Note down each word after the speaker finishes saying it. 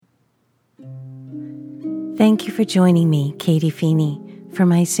Thank you for joining me, Katie Feeney, for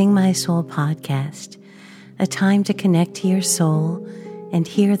my Sing My Soul podcast, a time to connect to your soul and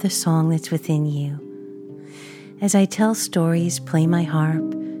hear the song that's within you. As I tell stories, play my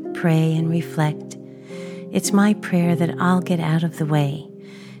harp, pray, and reflect, it's my prayer that I'll get out of the way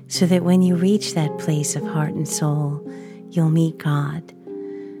so that when you reach that place of heart and soul, you'll meet God,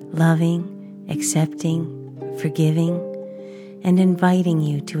 loving, accepting, forgiving, and inviting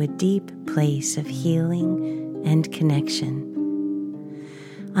you to a deep place of healing and connection.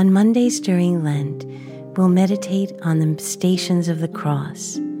 On Mondays during Lent, we'll meditate on the stations of the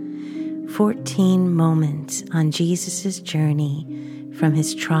cross, 14 moments on Jesus' journey from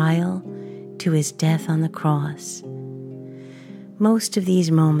his trial to his death on the cross. Most of these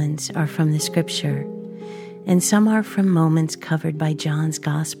moments are from the scripture, and some are from moments covered by John's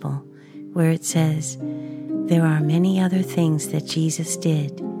Gospel, where it says, "There are many other things that Jesus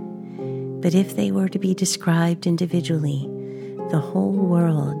did, but if they were to be described individually, the whole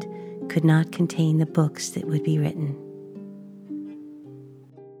world could not contain the books that would be written."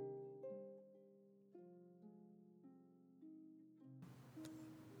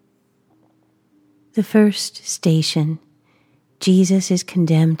 The first station, Jesus is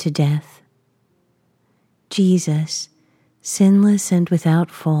condemned to death. Jesus, sinless and without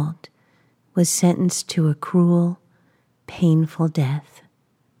fault, was sentenced to a cruel, painful death.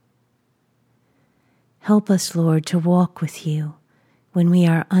 Help us, Lord, to walk with you when we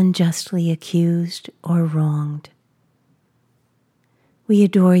are unjustly accused or wronged. We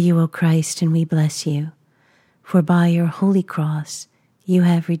adore you, O Christ, and we bless you, for by your holy cross you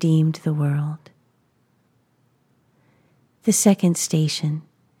have redeemed the world. The second station,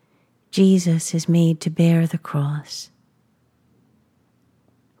 Jesus is made to bear the cross.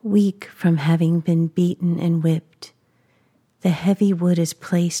 Weak from having been beaten and whipped, the heavy wood is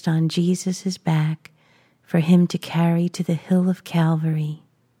placed on Jesus' back for him to carry to the hill of Calvary.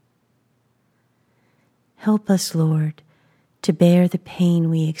 Help us, Lord, to bear the pain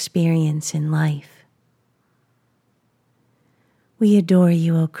we experience in life. We adore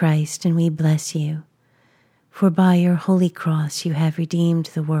you, O Christ, and we bless you, for by your holy cross you have redeemed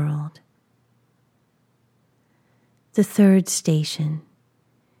the world. The third station,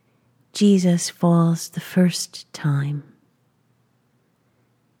 Jesus falls the first time.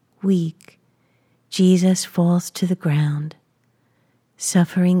 Weak, Jesus falls to the ground,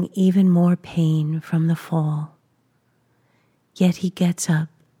 suffering even more pain from the fall. Yet he gets up,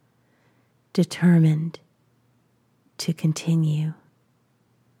 determined to continue.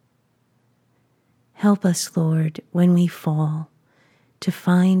 Help us, Lord, when we fall, to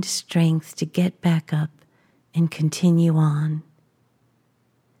find strength to get back up and continue on.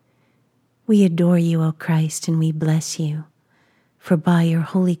 We adore you, O Christ, and we bless you, for by your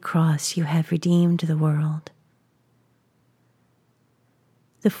holy cross you have redeemed the world.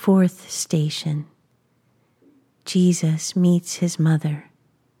 The fourth station, Jesus meets his mother.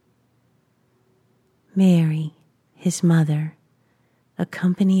 Mary, his mother,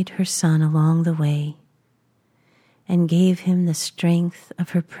 accompanied her son along the way and gave him the strength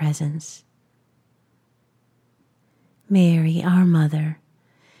of her presence. Mary, our mother,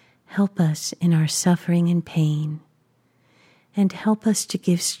 help us in our suffering and pain, and help us to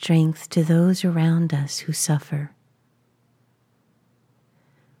give strength to those around us who suffer.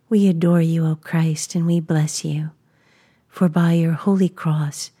 We adore you, O Christ, and we bless you, for by your holy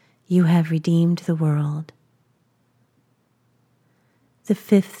cross you have redeemed the world. The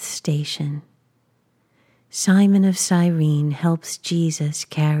fifth station, Simon of Cyrene helps Jesus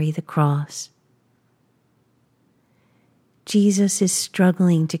carry the cross. Jesus is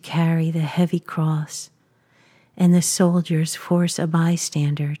struggling to carry the heavy cross, and the soldiers force a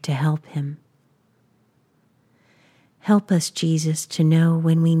bystander to help him. Help us, Jesus, to know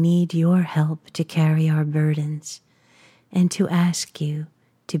when we need your help to carry our burdens and to ask you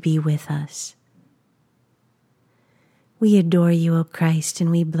to be with us. We adore you, O Christ,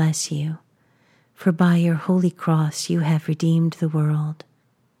 and we bless you, for by your holy cross you have redeemed the world.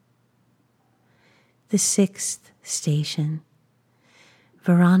 The sixth station,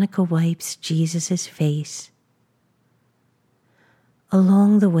 Veronica wipes Jesus' face.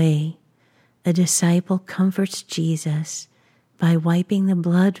 Along the way, a disciple comforts Jesus by wiping the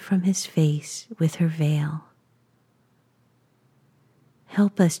blood from his face with her veil.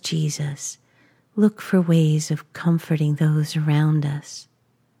 Help us, Jesus, look for ways of comforting those around us.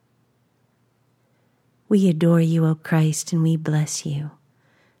 We adore you, O Christ, and we bless you,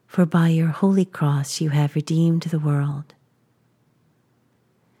 for by your holy cross you have redeemed the world.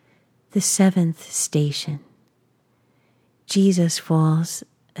 The seventh station, Jesus falls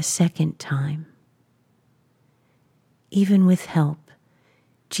a second time. Even with help,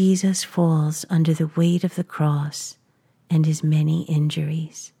 Jesus falls under the weight of the cross and his many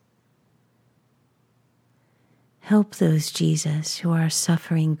injuries. Help those, Jesus, who are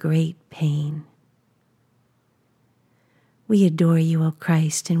suffering great pain. We adore you, O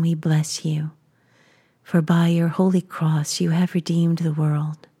Christ, and we bless you, for by your holy cross you have redeemed the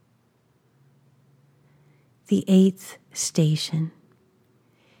world. The 8th station.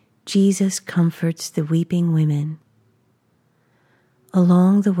 Jesus comforts the weeping women.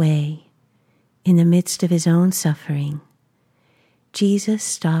 Along the way, in the midst of his own suffering, Jesus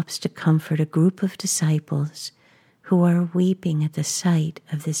stops to comfort a group of disciples who are weeping at the sight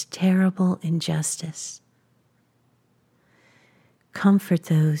of this terrible injustice. Comfort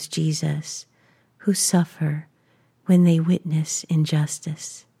those, Jesus, who suffer when they witness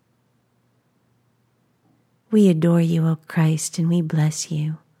injustice. We adore you, O Christ, and we bless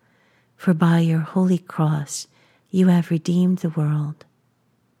you, for by your holy cross you have redeemed the world.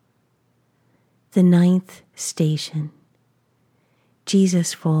 The 9th station.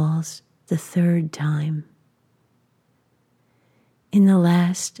 Jesus falls the 3rd time. In the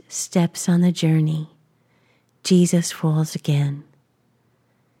last steps on the journey, Jesus falls again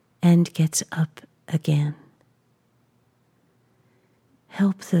and gets up again.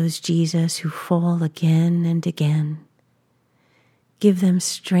 Help those, Jesus, who fall again and again. Give them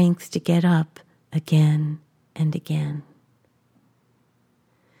strength to get up again and again.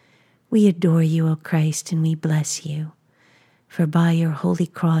 We adore you, O Christ, and we bless you, for by your holy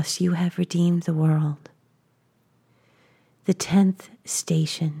cross you have redeemed the world. The 10th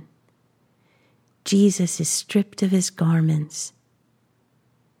station. Jesus is stripped of his garments.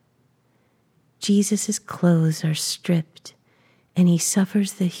 Jesus' clothes are stripped, and he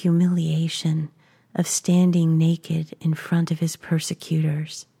suffers the humiliation of standing naked in front of his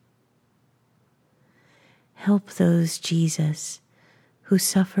persecutors. Help those, Jesus, who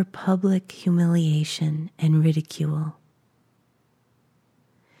suffer public humiliation and ridicule.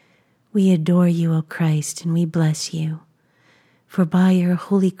 We adore you, O Christ, and we bless you, for by your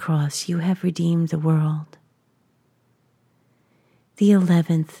holy cross you have redeemed the world. The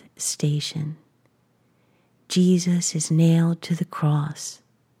 11th station. Jesus is nailed to the cross.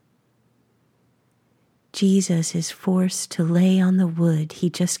 Jesus is forced to lay on the wood he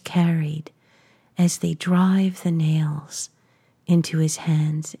just carried as they drive the nails into his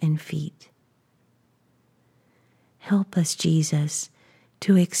hands and feet. Help us, Jesus,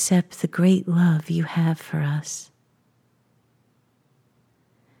 to accept the great love you have for us.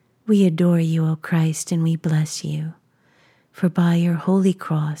 We adore you, O Christ, and we bless you, for by your holy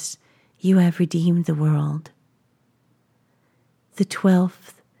cross you have redeemed the world. The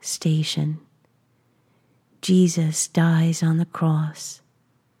 12th station. Jesus dies on the cross.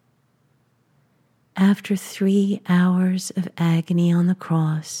 After 3 hours of agony on the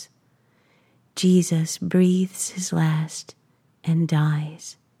cross, Jesus breathes his last and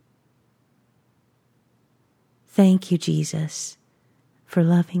dies. Thank you, Jesus, for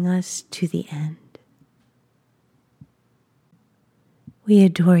loving us to the end. We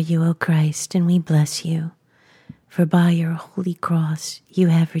adore you, O Christ, and we bless you, for by your holy cross you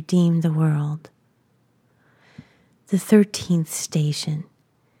have redeemed the world. The 13th station.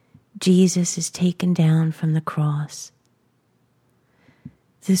 Jesus is taken down from the cross.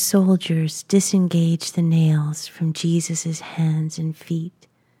 The soldiers disengage the nails from Jesus' hands and feet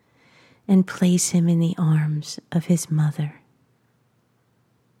and place him in the arms of his mother.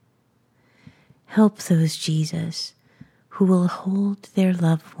 Help those, Jesus, who will hold their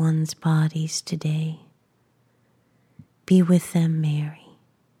loved ones' bodies today. Be with them, Mary.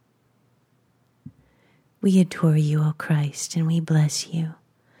 We adore you, O Christ, and we bless you,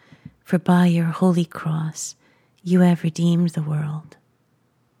 for by your holy cross you have redeemed the world.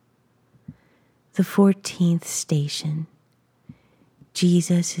 The 14th station.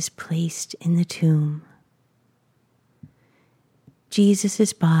 Jesus is placed in the tomb.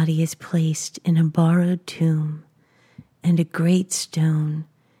 Jesus' body is placed in a borrowed tomb, and a great stone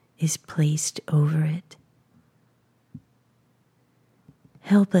is placed over it.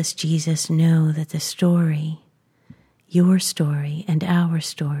 Help us, Jesus, know that the story, your story and our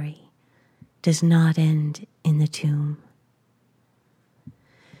story, does not end in the tomb.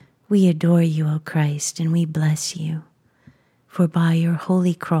 We adore you, O Christ, and we bless you, for by your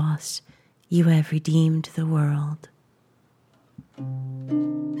holy cross you have redeemed the world.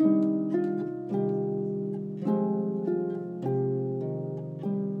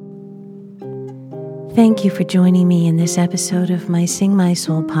 Thank you for joining me in this episode of my Sing My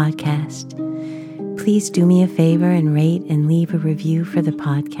Soul podcast. please do me a favor and rate and leave a review for the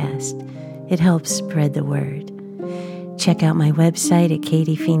podcast. It helps spread the word. Check out my website at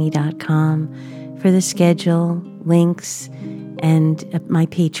katiefeeney.com for the schedule, links, and my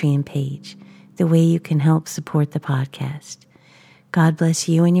Patreon page, the way you can help support the podcast. God bless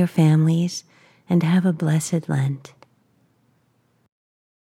you and your families, and have a blessed Lent.